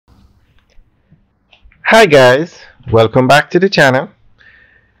Hi guys, welcome back to the channel.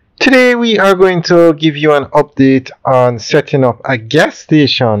 Today we are going to give you an update on setting up a gas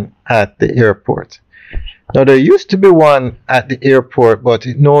station at the airport. Now there used to be one at the airport, but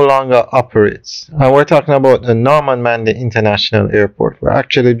it no longer operates. And we're talking about the Manley International Airport. We're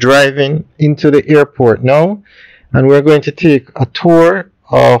actually driving into the airport now, and we're going to take a tour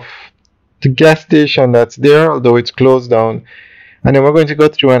of the gas station that's there, although it's closed down. And then we're going to go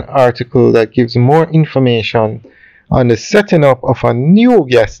through an article that gives more information on the setting up of a new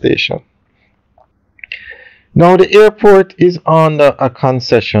gas station. Now the airport is under a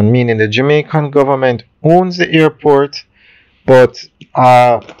concession, meaning the Jamaican government owns the airport, but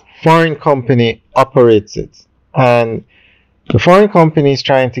a foreign company operates it. And the foreign company is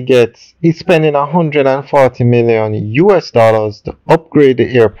spending 140 million US dollars to upgrade the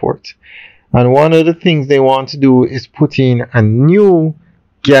airport. And one of the things they want to do is put in a new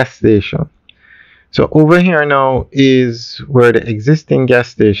gas station. So over here now is where the existing gas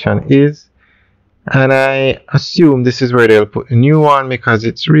station is. And I assume this is where they'll put a new one because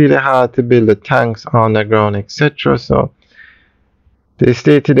it's really hard to build the tanks on the ground, etc. So they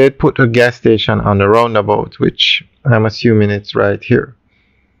stated they'd put a gas station on the roundabout, which I'm assuming it's right here.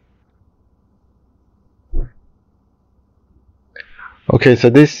 Okay, so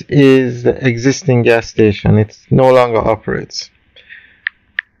this is the existing gas station. It no longer operates.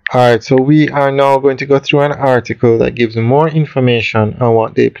 Alright, so we are now going to go through an article that gives more information on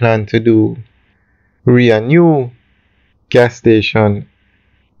what they plan to do. A new gas station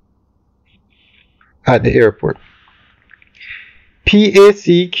at the airport.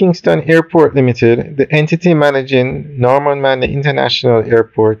 PAC Kingston Airport Limited, the entity managing Manley International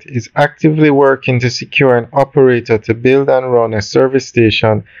Airport, is actively working to secure an operator to build and run a service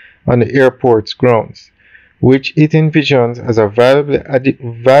station on the airport's grounds, which it envisions as a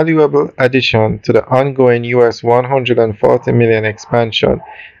valuable addition to the ongoing US $140 million expansion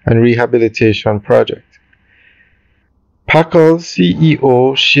and rehabilitation project. PACL's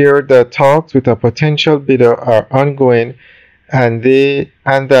CEO shared that talks with a potential bidder are ongoing and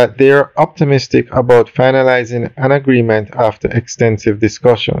that they are optimistic about finalizing an agreement after extensive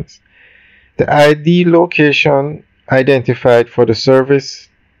discussions. The ideal location identified for the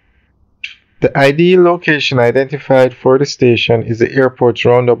station is the airport's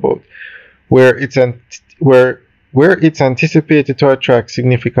roundabout, where it's anticipated to attract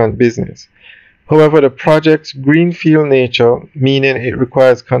significant business. However, the project's greenfield nature, meaning it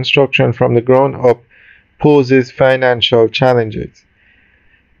requires construction from the ground up, poses financial challenges.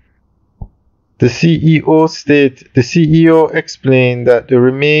 The CEO explained that the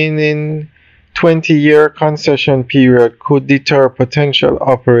remaining 20-year concession period could deter potential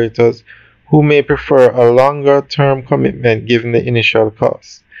operators who may prefer a longer-term commitment given the initial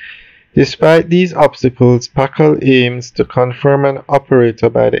costs. Despite these obstacles, PACL aims to confirm an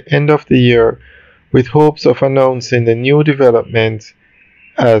operator by the end of the year, with hopes of announcing the new development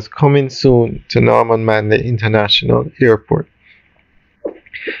as coming soon to Manley International Airport.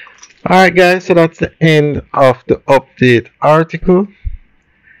 Alright guys, so that's the end of the update article.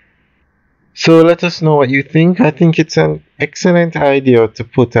 So let us know what you think. I think it's an excellent idea to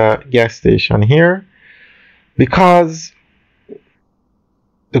put a gas station here because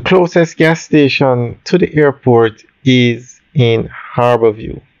the closest gas station to the airport is in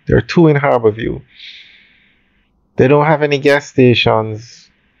Harborview. There are two in Harborview. They don't have any gas stations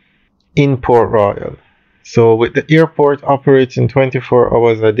in Port Royal. So with the airport operating 24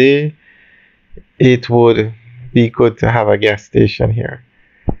 hours a day, it would be good to have a gas station here.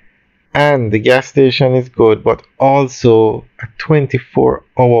 And the gas station is good, but also a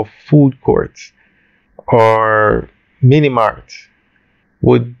 24-hour food court or mini mart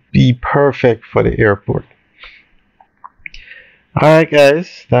would be perfect for the airport. Alright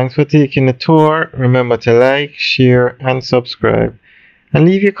guys, thanks for taking the tour. Remember to like, share and subscribe. And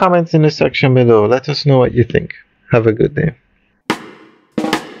leave your comments in the section below. Let us know what you think. Have a good day.